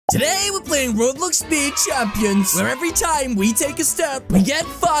Today we're playing Roblox Speed Champions, where every time we take a step, we get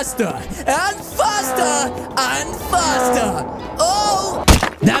faster and faster and faster. Oh!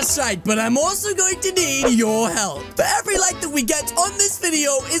 That's right, but I'm also going to need your help. For every like that we get on this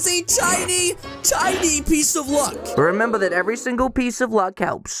video is a tiny, tiny piece of luck. Remember that every single piece of luck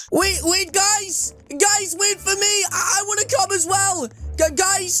helps. Wait, guys! Guys, wait for me! I want to come as well!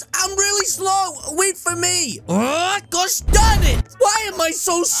 Guys, I'm really slow! Wait for me! Gosh darn it! Why am I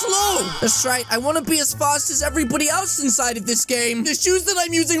so slow? That's right, I want to be as fast as everybody else inside of this game. The shoes that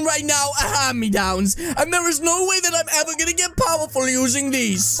I'm using right now are hand-me-downs, and there is no way that I'm ever gonna get powerful using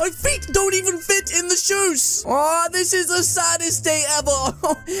these. My feet don't even fit in the shoes. Oh, this is the saddest day ever.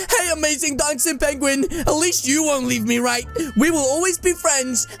 Hey, amazing dancing penguin, at least you won't leave me, right? We will always be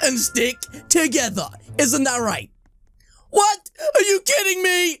friends and stick together. Isn't that right? What? Are you kidding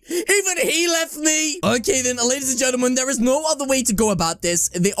me? Even he left me? Okay then, ladies and gentlemen, there is no other way to go about this.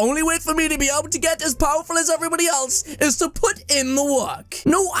 The only way for me to be able to get as powerful as everybody else is to put in the work.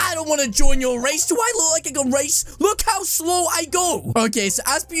 No, I don't want to join your race. Do I look like I can race? Look how slow I go. Okay, so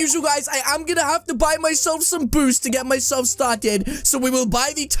as per usual, guys, I am gonna have to buy myself some boost to get myself started. So we will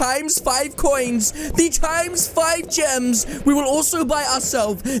buy the ×5 coins, the ×5 gems. We will also buy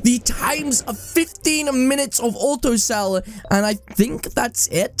ourselves the ×15 minutes of auto sell. And I think that's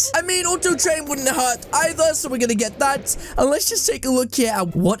it. I mean, auto train wouldn't hurt either, so we're gonna get that. And let's just take a look here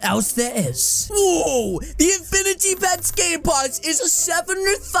at what else there is. Whoa! The Infinity Pets Game Pass is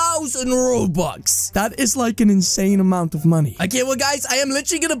 7,000 Robux. That is like an insane amount of money. Okay, well, guys, I am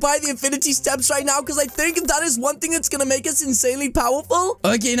literally gonna buy the Infinity Steps right now because I think that is one thing that's gonna make us insanely powerful.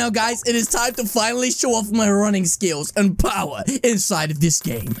 Okay, now, guys, it is time to finally show off my running skills and power inside of this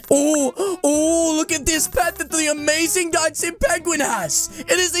game. Oh, look at this pet that the amazing dancing penguin has.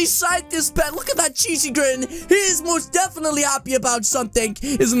 It is a scientist pet. Look at that cheesy grin. He is most definitely happy about something.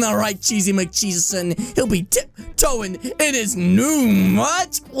 Isn't that right, Cheesy McCheeseson? He'll be tiptoeing in his new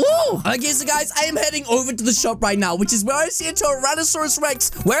much. Ooh. Okay, so guys, I am heading over to the shop right now, which is where I see a Tyrannosaurus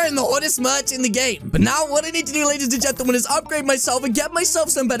Rex wearing the hottest merch in the game. But now what I need to do, ladies and gentlemen, is upgrade myself and get myself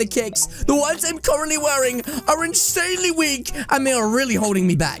some better kicks. The ones I'm currently wearing are insanely weak, and they are really holding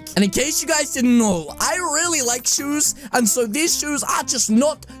me back. And in case you guys didn't know, I really like shoes, and so these shoes are just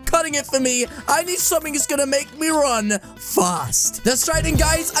not cutting it for me. I need something that's gonna make me run fast. That's right, and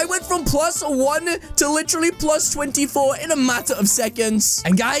guys, I went from +1 to literally +24 in a matter of seconds.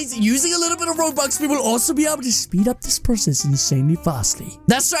 And guys, using a little bit of Robux, we will also be able to speed up this process insanely fastly.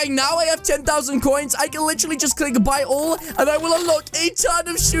 That's right, now I have 10,000 coins. I can literally just click buy all, and I will unlock a ton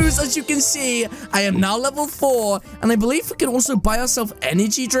of shoes. As you can see, I am now level 4, and I believe we can also buy ourselves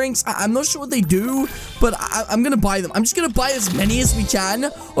energy drinks. I'm not sure what they do, but I'm gonna buy them. I'm just gonna buy as many as we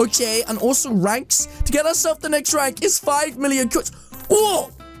can. Okay, and also ranks. To get ourselves the next rank is 5 million coins.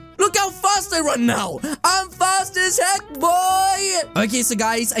 Whoa! Look how fast I run now. I'm fast as heck, boy. Okay, so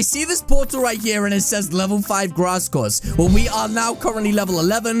guys, I see this portal right here and it says level 5 grass course. Well, we are now currently level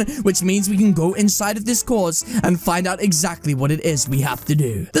 11, which means we can go inside of this course and find out exactly what it is we have to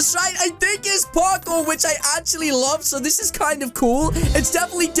do. That's right, I think it's parkour, which I actually love. So this is kind of cool. It's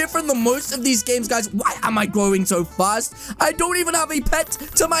definitely different than most of these games, guys. Why am I growing so fast? I don't even have a pet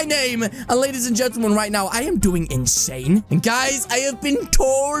to my name. And ladies and gentlemen, right now, I am doing insane. And guys, I have been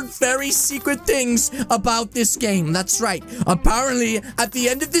told very secret things about this game. That's right. Apparently, at the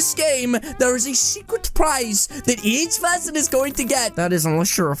end of this game, there is a secret prize that each person is going to get. That is,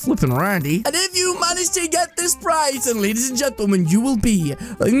 unless you're a flippin' Randy. And if you manage to get this prize, then ladies and gentlemen, you will be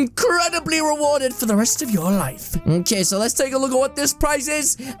incredibly rewarded for the rest of your life. Okay, so let's take a look at what this prize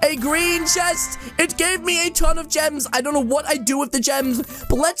is. A green chest. It gave me a ton of gems. I don't know what I do with the gems,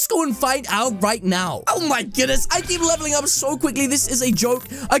 but let's go and find out right now. Oh my goodness, I keep leveling up so quickly. This is a joke.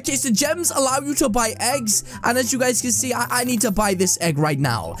 Okay, so gems allow you to buy eggs, and as you guys can see, I need to buy this egg right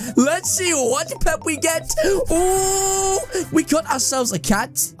now. Let's see what pet we get. Ooh, we got ourselves a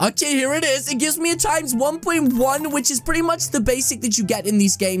cat. Okay, here it is. It gives me a ×1.1, which is pretty much the basic that you get in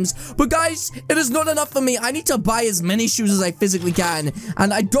these games. But guys, it is not enough for me. I need to buy as many shoes as I physically can,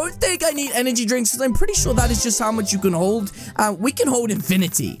 and I don't think I need energy drinks because I'm pretty sure that is just how much you can hold. We can hold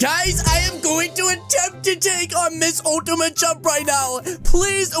infinity. Guys, I am going to attempt to take on this ultimate jump right now.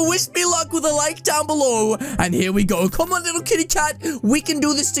 Please wish me luck with a like down below. And here we go. Come on, little kitty cat. We can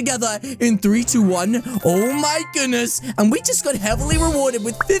do this together in 3, 2, 1. Oh my goodness. And we just got heavily rewarded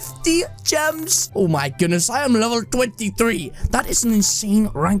with 50 gems. Oh my goodness. I am level 23. That is an insane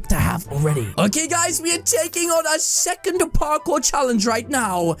rank to have already. Okay, guys, we are taking on our second parkour challenge right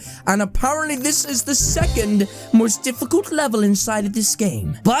now. And apparently this is the second most difficult level inside of this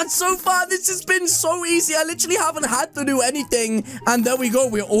game. But so far, this has been so easy. I literally haven't had to do anything. And there we go.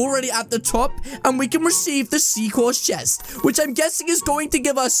 We're already at the top. And we can receive the Seahorse chest, which I'm guessing is going to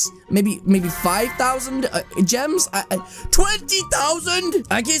give us maybe 5,000 gems. 20,000.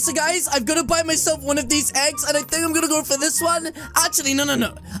 Okay, so guys, I've got to buy myself one of these eggs, and I think I'm gonna go for this one. Actually, no.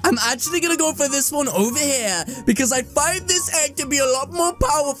 I'm actually gonna go for this one over here because I find this egg to be a lot more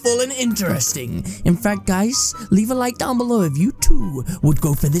powerful and interesting. In fact, guys, leave a like down below if you too would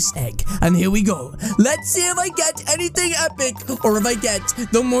go for this egg. And here we go. Let's see if I get anything epic or if I get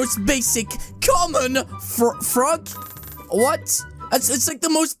the most basic common frog. What? It's like the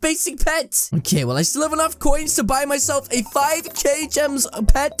most basic pet. Okay, well, I still have enough coins to buy myself a 5k gems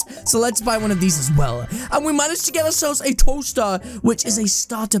pet. So let's buy one of these as well. And we managed to get ourselves a toaster, which is a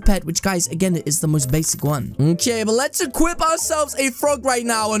starter pet, which, guys, again, is the most basic one. Okay, but let's equip ourselves a frog right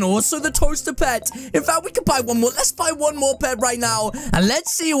now and also the toaster pet. In fact, we could buy one more. Let's buy one more pet right now. And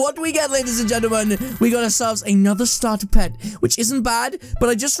let's see what we get, ladies and gentlemen. We got ourselves another starter pet, which isn't bad. But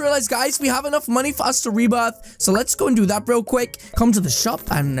I just realized, guys, we have enough money for us to rebirth. So let's go and do that real quick. Come to the shop,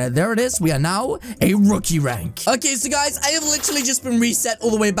 and there it is. We are now a rookie rank. Okay, so guys, I have literally just been reset all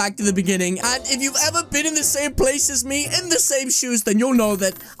the way back to the beginning, and if you've ever been in the same place as me, in the same shoes, then you'll know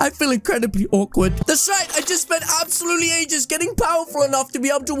that I feel incredibly awkward. That's right, I just spent absolutely ages getting powerful enough to be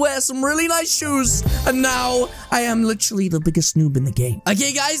able to wear some really nice shoes, and now I am literally the biggest noob in the game.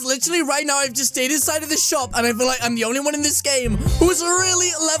 Okay, guys, literally right now, I've just stayed inside of the shop, and I feel like I'm the only one in this game who's really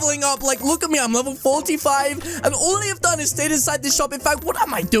leveling up. Like, look at me, I'm level 45, and all I have done is stayed inside the shop. In fact, what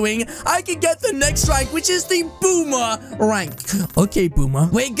am I doing? I can get the next rank, which is the Boomer rank. Okay, Boomer.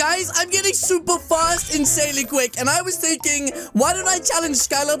 Wait, guys, I'm getting super fast, insanely quick, and I was thinking, why don't I challenge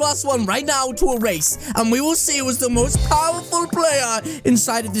Skylar Blast 1 right now to a race, and we will see who's the most powerful player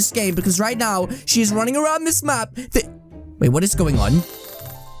inside of this game, because right now, she is running around this map. Wait, what is going on?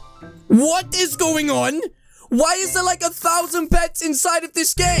 What is going on? Why is there like 1,000 pets inside of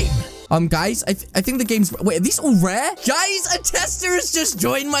this game? Guys, I think the game's... Wait, are these all rare? Guys, a tester has just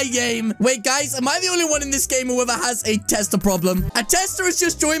joined my game. Wait, guys, am I the only one in this game who ever has a tester problem? A tester has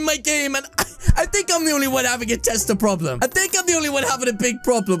just joined my game, and I think I'm the only one having a tester problem. I think I'm the only one having a big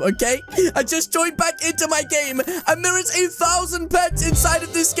problem, okay? I just joined back into my game, and there is 1,000 pets inside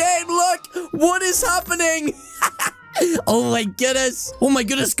of this game. Look, what is happening? Oh my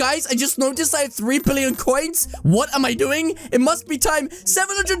goodness, guys. I just noticed I have 3 billion coins. What am I doing? It must be time.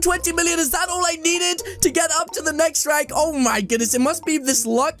 720 million. Is that all I needed to get up to the next rank? Oh my goodness. It must be this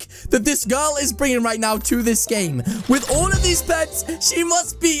luck that this girl is bringing right now to this game. With all of these pets, she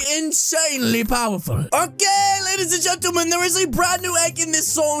must be insanely powerful. Okay, ladies and gentlemen, there is a brand new egg in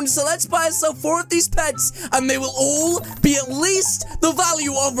this zone. So let's buy ourselves 4 of these pets, and they will all be at least the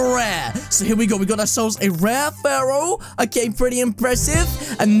value of a rare. So here we go. We got ourselves a rare pharaoh. Okay, pretty impressive.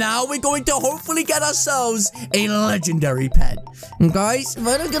 And now we're going to hopefully get ourselves a legendary pet. And guys, if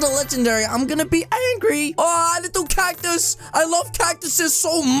I don't get a legendary, I'm gonna be angry. Oh, little cactus. I love cactuses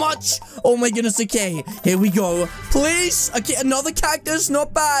so much. Oh my goodness. Okay, here we go. Please. Okay, another cactus.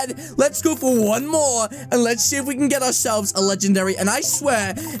 Not bad. Let's go for one more, and let's see if we can get ourselves a legendary. And I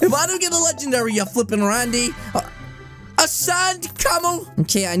swear, if I don't get a legendary, you're flipping Randy. A sand camel.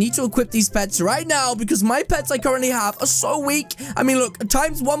 Okay, I need to equip these pets right now because my pets I currently have are so weak. I mean, look,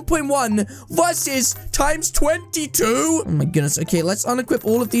 times 1.1 versus times 22. Oh my goodness. Okay, let's unequip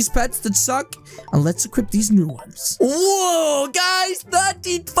all of these pets that suck, and let's equip these new ones. Whoa, guys,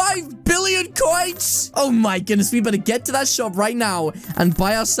 35 billion coins. Oh my goodness, we better get to that shop right now and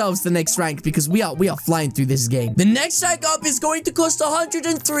buy ourselves the next rank because we are flying through this game. The next rank up is going to cost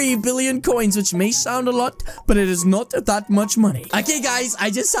 103 billion coins, which may sound a lot, but it is not that much money. Okay, guys, I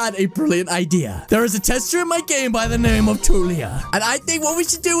just had a brilliant idea. There is a tester in my game by the name of Tulia, and I think what we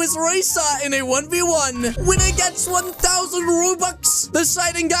should do is race her in a 1v1. Winner gets 1,000 Robux. The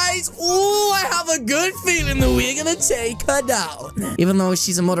sighting, guys. Oh, I have a good feeling that we're gonna take her down, even though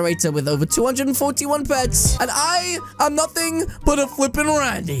she's a moderator with over 241 pets, and I am nothing but a flippin'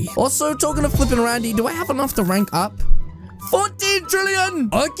 Randy. Also, talking of flippin' Randy, do I have enough to rank up? 14 trillion.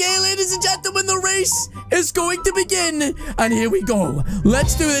 Okay, ladies and gentlemen, the race is going to begin. And here we go.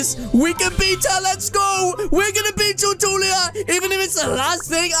 Let's do this. We can beat her. Let's go. We're going to beat you, Tulia, even if it's the last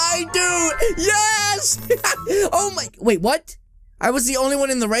thing I do. Yes. Oh, my. Wait, what? I was the only one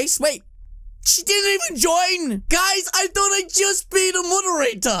in the race? Wait. She didn't even join. Guys, I thought I'd just be the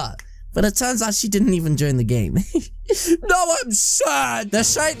moderator. But it turns out she didn't even join the game. Now I'm sad.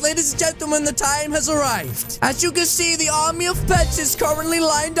 That's right, ladies and gentlemen, the time has arrived. As you can see, the army of pets is currently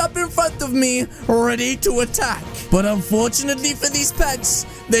lined up in front of me, ready to attack. But unfortunately for these pets,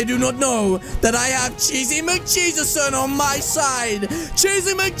 they do not know that I have Cheesy McCheeserson on my side.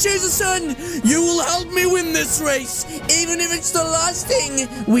 Cheesy McCheeserson, you will help me win this race, even if it's the last thing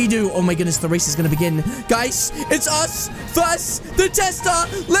we do. Oh my goodness, the race is going to begin. Guys, it's us versus the tester.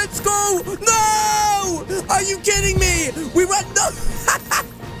 Let's go. No! Are you kidding me? We ran. No!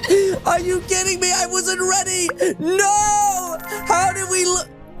 Are you kidding me? I wasn't ready. No! How did we look?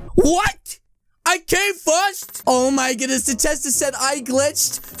 What? I came first? Oh my goodness, the tester said I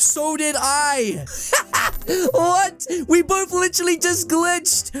glitched. So did I. What? We both literally just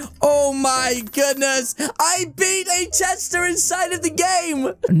glitched. Oh my goodness. I beat a tester inside of the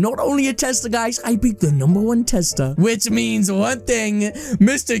game. Not only a tester, guys, I beat the #1 tester. Which means one thing,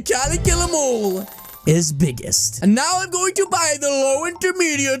 Mr. Calixo is biggest. And now I'm going to buy the low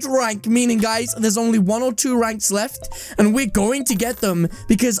intermediate rank, meaning, guys, there's only 1 or 2 ranks left, and we're going to get them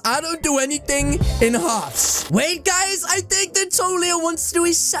because I don't do anything in halves. Wait, guys, I think that Tolia wants to do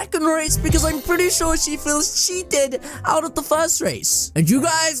a second race because I'm pretty sure she feels cheated out of the first race. And you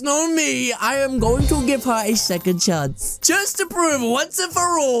guys know me, I am going to give her a second chance just to prove once and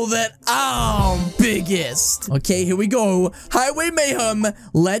for all that I'm biggest. Okay, here we go. Highway Mayhem,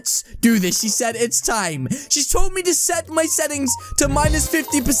 let's do this. She said it's time. She's told me to set my settings to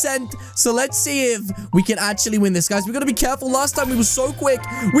 -50%. So let's see if we can actually win this, guys. We gotta be careful. Last time we were so quick.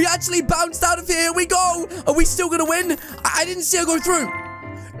 We actually bounced out of here. Here we go. Are we still gonna win? I didn't see her go through.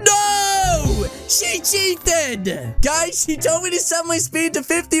 No! She cheated! Guys, she told me to set my speed to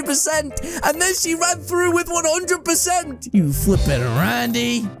 50%, and then she ran through with 100%! You flippin'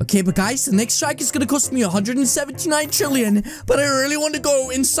 Randy. Okay, but guys, the next strike is gonna cost me 179 trillion, but I really want to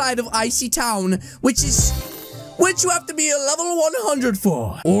go inside of Icy Town, which you have to be a level 100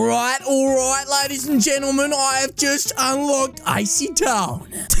 for. Alright, ladies and gentlemen, I have just unlocked Icy Town.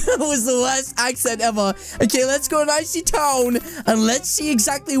 That was the worst accent ever. Okay, let's go to Icy Town, and let's see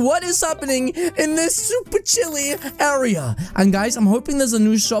exactly what is happening in this super chilly area. And guys, I'm hoping there's a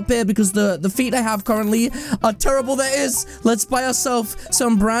new shop here, because the feet I have currently are terrible. There is. Let's buy ourselves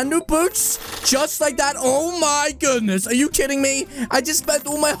some brand new boots, just like that. Oh my goodness, are you kidding me? I just spent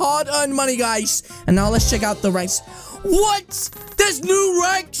all my hard-earned money, guys. And now let's check out the ranks. What? There's new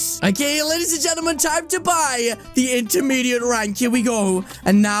ranks? Okay, ladies and gentlemen, time to buy the intermediate rank. Here we go.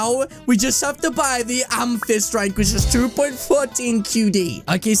 And now we just have to buy the amethyst rank, which is 2.14 QD.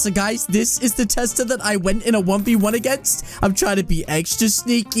 Okay, so guys, this is the tester that I went in a 1v1 against. I'm trying to be extra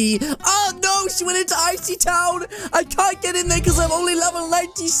sneaky. Oh no, she went into Icy Town. I can't get in there because I'm only level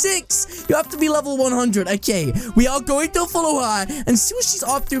 96. You have to be level 100. Okay, we are going to follow her and see what she's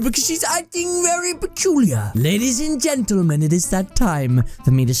up to because she's acting very peculiar. Ladies and gentlemen, it is that time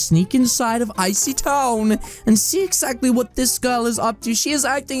for me to sneak inside of Icy Town and see exactly what this girl is up to. She is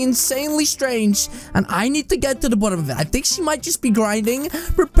acting insanely strange, and I need to get to the bottom of it. I think she might just be grinding,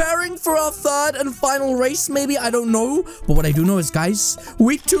 preparing for our third and final race, maybe. I don't know. But what I do know is, guys,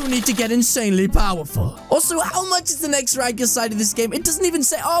 we too need to get insanely powerful. Also, how much is the next rank inside of this game? It doesn't even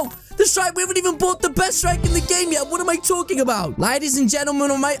say. Oh, that's right, we haven't even bought the best rank in the game yet. What am I talking about? Ladies and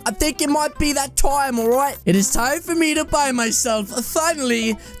gentlemen, I think it might be that time, alright? It is time for me to buy myself,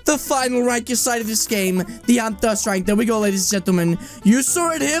 finally, the final rank inside of this game, the amethyst rank. There we go, ladies and gentlemen. You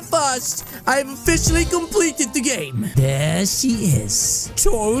saw it here first. I have officially completed the game. There she is.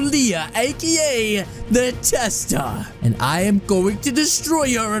 Tolia, aka the tester. And I am going to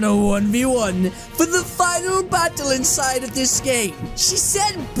destroy her in a 1v1 for the final battle inside of this game. She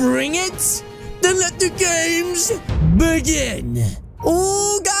said, bring it, then let the games begin.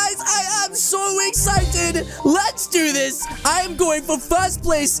 Oh, guys, I am so excited. Let's do this. I am going for first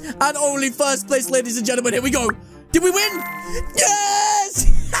place and only first place, ladies and gentlemen. Here we go. Did we win? Yes!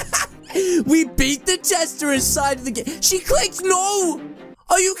 We beat the tester inside of the game. She clicked no.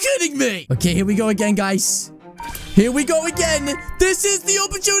 Are you kidding me? Okay, here we go again, guys. Here we go again. This is the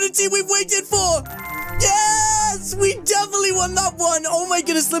opportunity we've waited for. Yes! We definitely won that one. Oh my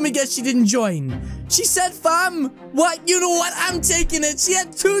goodness, let me guess, she didn't join. She said, fam, what? You know what? I'm taking it. She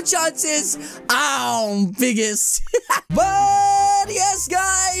had 2 chances. Ow, biggest. But yes,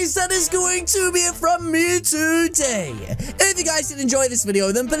 guys, that is going to be it from me today. If you guys did enjoy this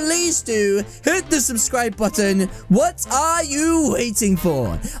video, then please do hit the subscribe button. What are you waiting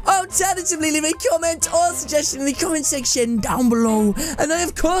for? Alternatively, leave a comment or suggestion in the comment section down below. And I,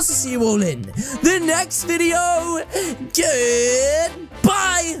 of course, will see you all in the next video.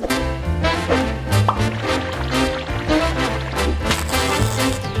 Goodbye. Bye.